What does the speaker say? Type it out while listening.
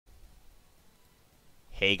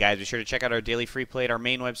Hey guys, be sure to check out our daily free play at our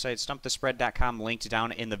main website, stumpthespread.com, linked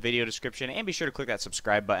down in the video description, and be sure to click that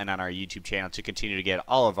subscribe button on our YouTube channel to continue to get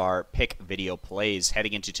all of our pick video plays.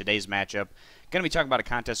 Heading into today's matchup, going to be talking about a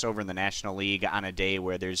contest over in the National League on a day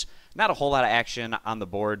where there's not a whole lot of action on the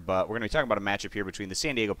board, but we're going to be talking about a matchup here between the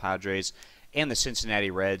San Diego Padres and the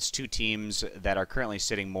Cincinnati Reds, two teams that are currently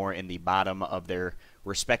sitting more in the bottom of their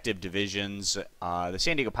respective divisions. The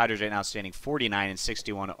San Diego Padres right now standing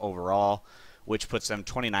 49-61 overall, which puts them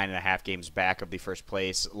 29.5 games back of the first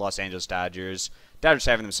place Los Angeles Dodgers. Dodgers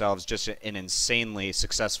having themselves just an insanely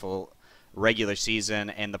successful regular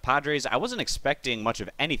season. And the Padres, I wasn't expecting much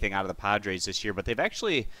of anything out of the Padres this year, but they've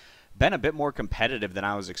actually been a bit more competitive than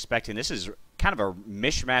I was expecting. This is kind of a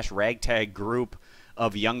mishmash ragtag group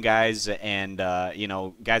of young guys and,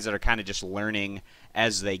 guys that are kind of just learning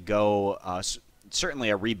as they go. Certainly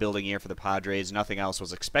a rebuilding year for the Padres. Nothing else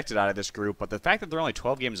was expected out of this group, but the fact that they're only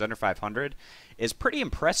 12 games under 500 is pretty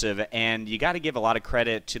impressive, and you got to give a lot of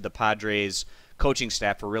credit to the Padres coaching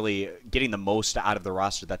staff for really getting the most out of the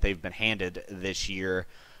roster that they've been handed this year.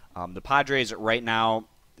 The Padres right now,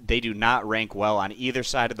 they do not rank well on either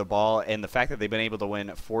side of the ball, and the fact that they've been able to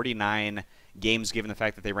win 49 games, given the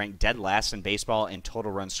fact that they rank dead last in baseball in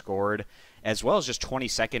total runs scored, as well as just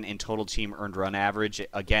 22nd in total team earned run average,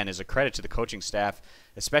 again, is a credit to the coaching staff,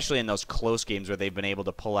 especially in those close games where they've been able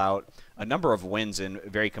to pull out a number of wins in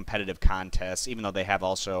very competitive contests, even though they have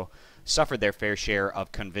also suffered their fair share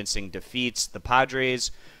of convincing defeats. The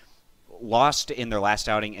Padres lost in their last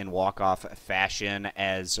outing in walk-off fashion,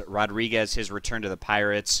 as Rodriguez, his return to the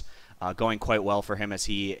Pirates, going quite well for him as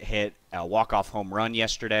he hit a walk-off home run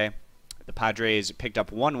yesterday. The Padres picked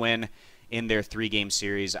up one win in their three-game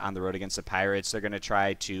series on the road against the Pirates. They're going to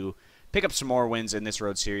try to pick up some more wins in this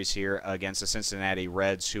road series here against the Cincinnati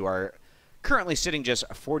Reds, who are currently sitting just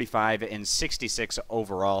 45-66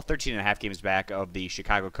 overall, 13.5 games back of the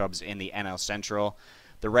Chicago Cubs in the NL Central.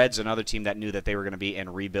 The Reds, another team that knew that they were going to be in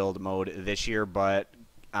rebuild mode this year, but,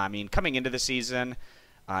 I mean, coming into the season,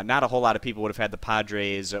 not a whole lot of people would have had the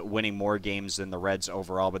Padres winning more games than the Reds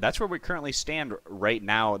overall, but that's where we currently stand right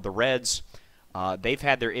now. The Reds, they've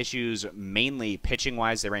had their issues mainly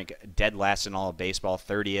pitching-wise. They rank dead last in all of baseball,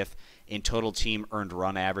 30th in total team earned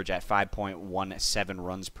run average at 5.17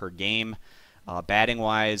 runs per game.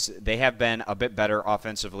 Batting-wise, they have been a bit better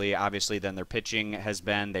offensively, obviously, than their pitching has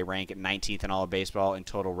been. They rank 19th in all of baseball in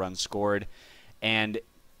total runs scored. And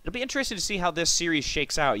it'll be interesting to see how this series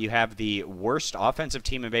shakes out. You have the worst offensive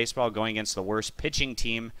team in baseball going against the worst pitching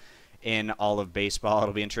team in all of baseball.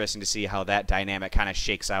 It'll be interesting to see how that dynamic kind of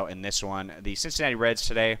shakes out in this one. The Cincinnati Reds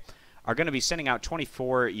today are going to be sending out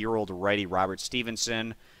 24-year-old righty Robert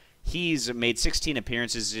Stevenson. He's made 16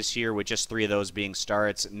 appearances this year, with just 3 of those being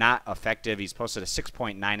starts. Not effective. He's posted a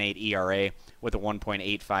 6.98 ERA with a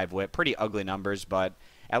 1.85 whip. Pretty ugly numbers, but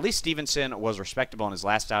at least Stevenson was respectable in his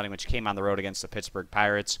last outing, which came on the road against the Pittsburgh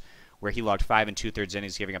Pirates, where he logged 5 2/3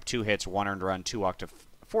 innings, giving up 2 hits, 1 earned run, 2 walked to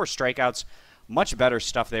 4 strikeouts. Much better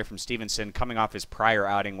stuff there from Stevenson, coming off his prior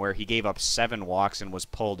outing where he gave up 7 walks and was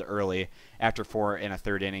pulled early after 4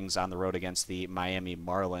 1/3 innings on the road against the Miami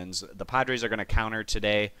Marlins. The Padres are going to counter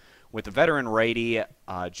today with the veteran righty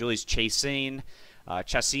Julius Chacin.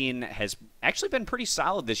 Chacin has actually been pretty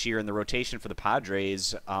solid this year in the rotation for the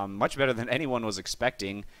Padres, much better than anyone was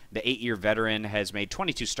expecting. The 8-year veteran has made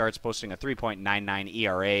 22 starts, posting a 3.99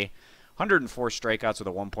 ERA, 104 strikeouts with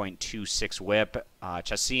a 1.26 whip.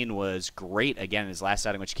 Chacin was great again in his last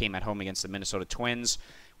outing, which came at home against the Minnesota Twins,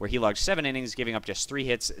 where he logged 7 innings, giving up just 3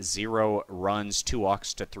 hits, 0 runs, 2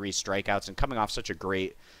 walks to 3 strikeouts. And coming off such a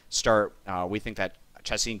great start, we think that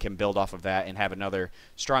Chacin can build off of that and have another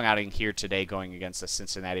strong outing here today going against the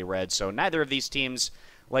Cincinnati Reds. So neither of these teams,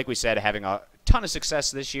 like we said, having a ton of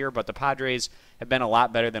success this year, but the Padres have been a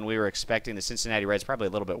lot better than we were expecting. The Cincinnati Reds probably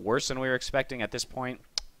a little bit worse than we were expecting at this point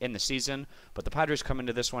in the season, but the Padres come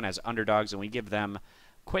into this one as underdogs, and we give them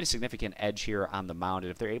quite a significant edge here on the mound. And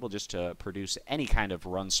if they're able just to produce any kind of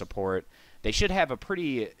run support, they should have a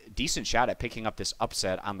pretty decent shot at picking up this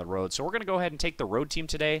upset on the road. So we're going to go ahead and take the road team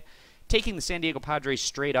today, taking the San Diego Padres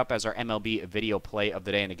straight up as our MLB video play of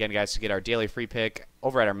the day. And again, guys, to get our daily free pick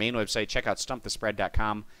over at our main website, check out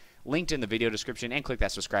stumpthespread.com, linked in the video description, and click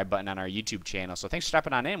that subscribe button on our YouTube channel. So thanks for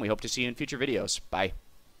stopping on in. We hope to see you in future videos. Bye.